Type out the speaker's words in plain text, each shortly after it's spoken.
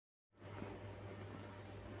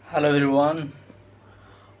Hello everyone,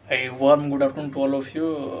 a warm good afternoon to all of you.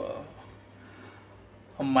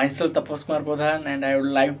 Myself Tapash Ku.Pradhan and I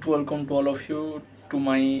would like to welcome to all of you to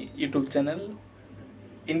my YouTube channel.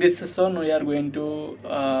 In this session we are going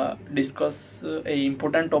to discuss a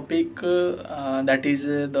important topic that is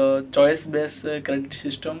the choice based credit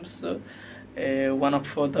systems, one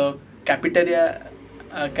of the capillary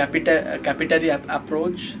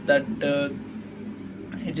approach that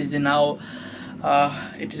it is now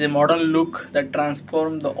it is a modern look that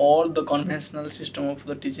transforms all the conventional system of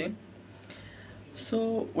the teaching.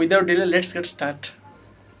 So without delay, let's get started.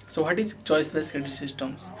 So what is choice based credit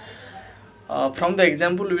systems? From the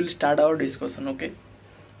example we will start our discussion. Okay,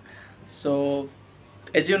 so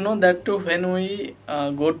as you know that when we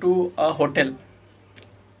go to a hotel,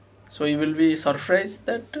 so you will be surprised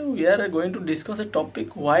that we are going to discuss a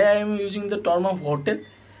topic why I am using the term of hotel.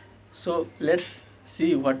 So let's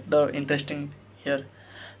see what the interesting here.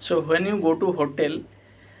 So when you go to hotel,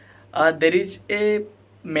 there is a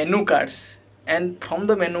menu cards, and from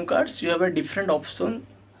the menu cards you have a different option,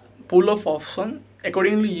 pool of option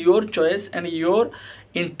accordingly your choice and your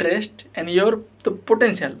interest and your the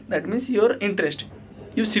potential, that means your interest,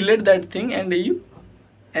 you select that thing and you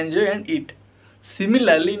enjoy and eat.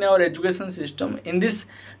 Similarly, in our education system in this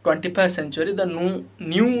 21st century, the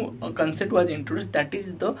new concept was introduced, that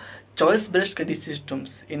is the choice based credit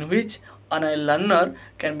systems, in which a learner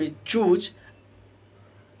can be choose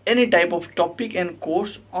any type of topic and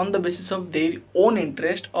course on the basis of their own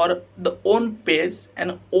interest or the own pace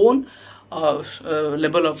and own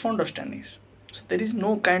level of understandings. So there is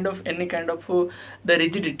no kind of any kind of the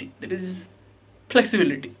rigidity, there is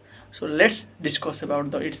flexibility. So let's discuss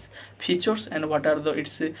about its features and what are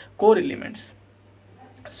its core elements.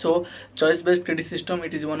 So choice based credit system,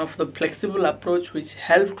 it is one of the flexible approach which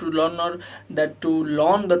help to learner that to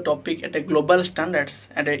learn the topic at a global standards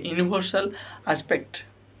and a universal aspect.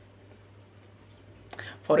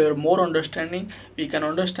 For your more understanding, we can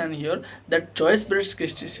understand here that choice based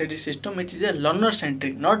study system, it is a learner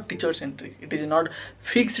centric, not teacher centric. It is not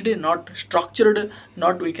fixed, not structured,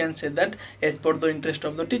 not we can say that as per the interest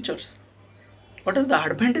of the teachers. What are the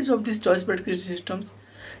advantages of these choice based credit systems?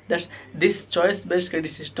 That this choice based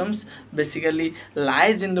credit systems basically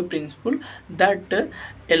lies in the principle that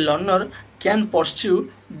a learner can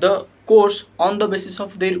pursue the course on the basis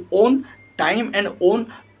of their own time and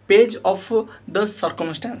own page of the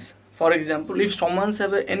circumstance. For example, if someone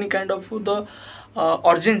have any kind of the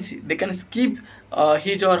urgency, they can skip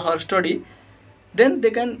his or her study, then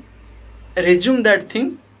they can resume that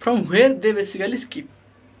thing from where they basically skip.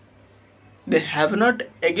 They have not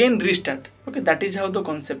again restart. Okay, that is how the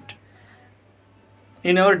concept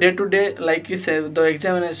in our day to day, like you say, the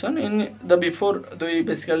examination in the before the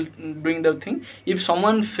basically doing the thing, if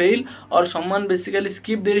someone fail or someone basically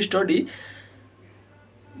skip their study,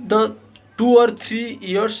 the 2 or 3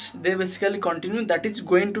 years they basically continue, that is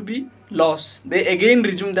going to be loss. They again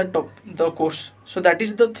resume that the course. So that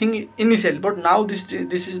is the thing initial, but now this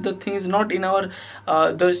is the thing is not in our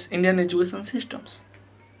the Indian education systems.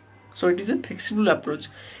 So it is a flexible approach.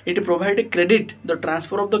 It provides a credit, the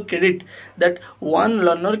transfer of the credit, that one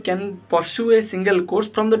learner can pursue a single course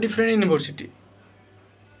from the different university,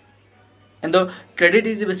 and the credit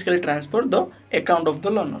is basically transfer the account of the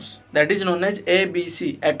learners, that is known as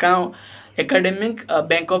ABC, account academic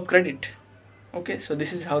bank of credit. Okay, so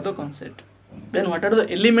this is how the concept. Then what are the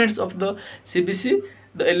elements of the CBC?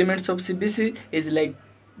 The elements of CBC is like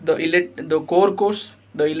the core course,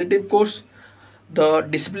 the elective course, the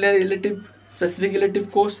disciplinary elective, specific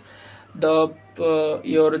elective course, the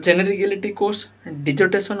your generic elective course,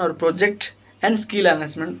 dissertation or project, and skill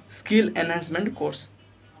enhancement course.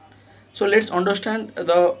 So let's understand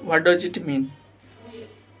the what does it mean.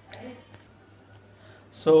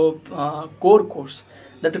 So core course,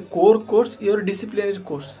 that core course, your disciplinary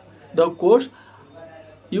course, the course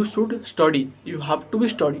you should study, you have to be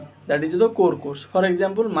study, that is the core course. For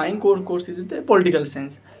example, my core course is the political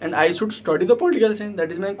science and I should study the political science,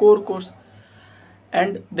 that is my core course.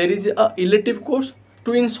 And there is a elective course,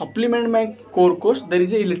 to in supplement my core course there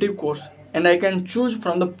is a elective course, and I can choose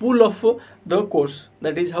from the pool of the course,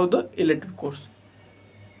 that is how the elective course.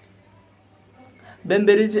 Then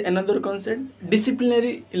there is another concept,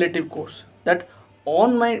 disciplinary elective course, that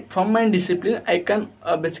on my from my discipline I can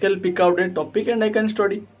basically pick out a topic and I can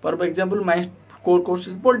study. For example, my core course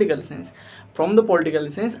is political science. From the political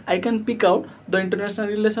science I can pick out the international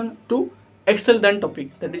relation to excel that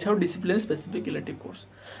topic, that is how discipline specific elective course.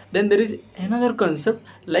 Then there is another concept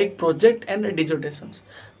like project and dissertations.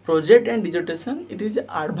 project and dissertation, it is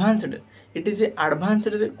advanced. It is a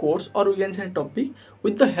advanced course, or we can say topic.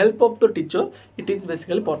 With the help of the teacher, it is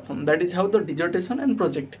basically performed. That is how the dissertation and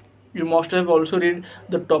project. You must have also read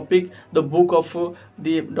the topic, the book of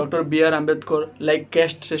the Dr. B.R. Ambedkar, like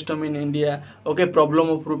caste system in India, okay, problem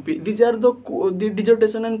of rupee. These are the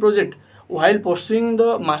dissertation and project. While pursuing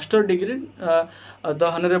the master degree, the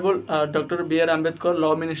Honorable Dr. B.R. Ambedkar,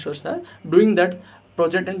 Law Minister, sir, doing that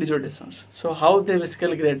project and dissertations. So how they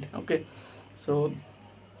basically grade, okay. So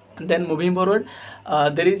then moving forward,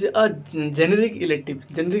 there is a generic elective.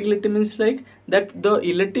 Generic elective means like that the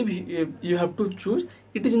elective you have to choose,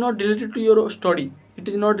 it is not related to your study, it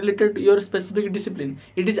is not related to your specific discipline,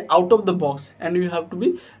 it is out of the box, and you have to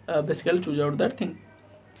be basically choose out that thing.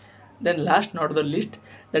 Then last not the least,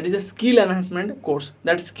 that is a skill enhancement course.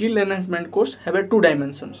 That skill enhancement course have a 2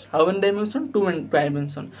 dimensions. How many dimension? 2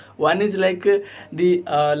 dimension. One is like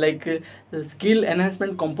the skill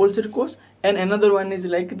enhancement compulsory course, and another one is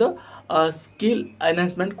like the skill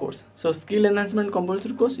enhancement course. So skill enhancement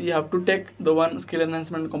compulsory course, you have to take the one skill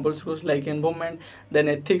enhancement compulsory course like environment, then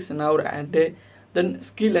ethics, now and then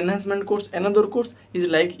skill enhancement course, another course is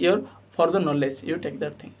like your for the knowledge, you take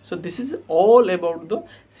that thing. So this is all about the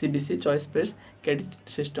CBC choice based credit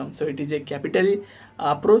system. So it is a capillary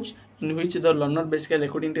approach in which the learner basically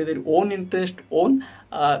according to their own interest, own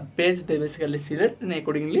page, they basically select, and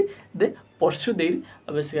accordingly they pursue their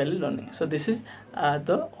basically learning. So this is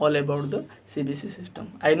the all about the CBC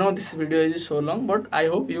system. I know this video is so long, but I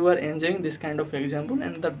hope you are enjoying this kind of example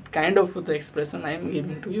and the kind of the expression I am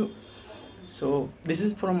giving to you. So this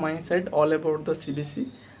is from my side all about the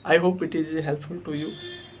CBC. I hope it is helpful to you,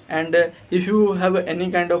 and if you have any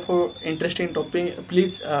kind of interesting topic,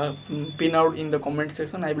 please pin out in the comment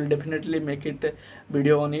section. I will definitely make it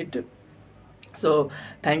video on it. So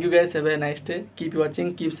thank you guys, have a nice day, keep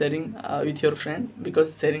watching, keep sharing with your friend,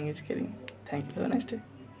 because sharing is caring. Thank you, have a nice day.